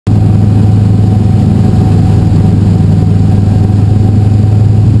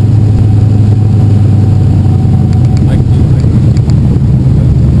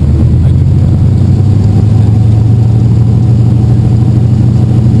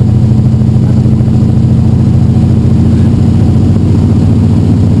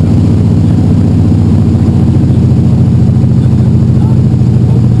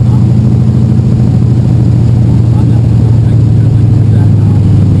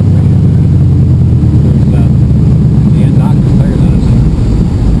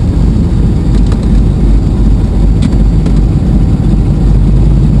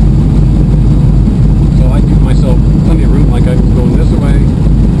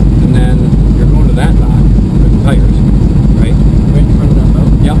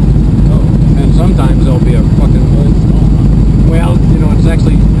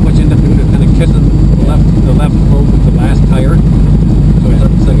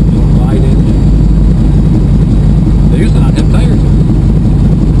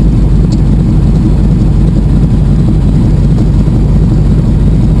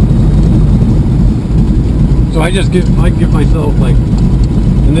I give myself, like,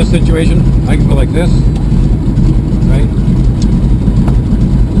 in this situation, I can go like this, right?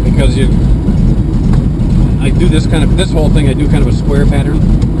 Because I do this whole thing, I do kind of a square pattern.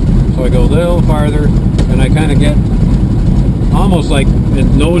 So I go a little farther, and I kind of get almost like the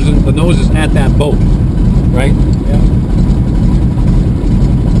nose is at that boat, right? Yeah.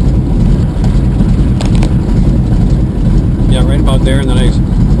 Yeah, right about there, and then I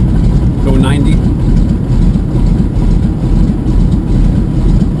go 90.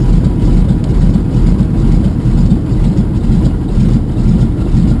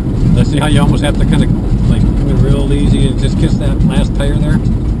 Let's see how you almost have to kind of like do it real easy and just kiss that last tire there.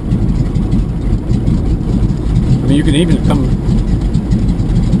 I mean, you can even come.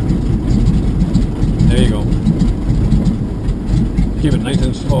 There you go. Keep it nice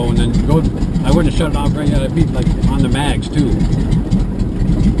and slow, and then go. I wouldn't shut it off right yet. I'd be like on the mags too.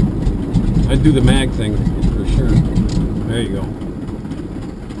 I'd do the mag thing for sure. There you go.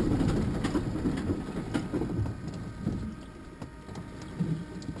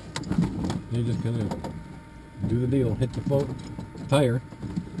 You just kind of do the deal. Hit the float tire.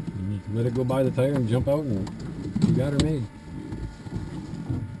 And you let it go by the tire and jump out, and you got her made.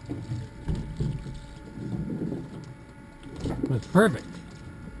 That's perfect.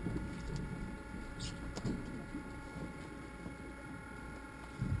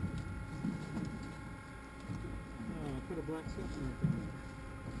 Put a black silk in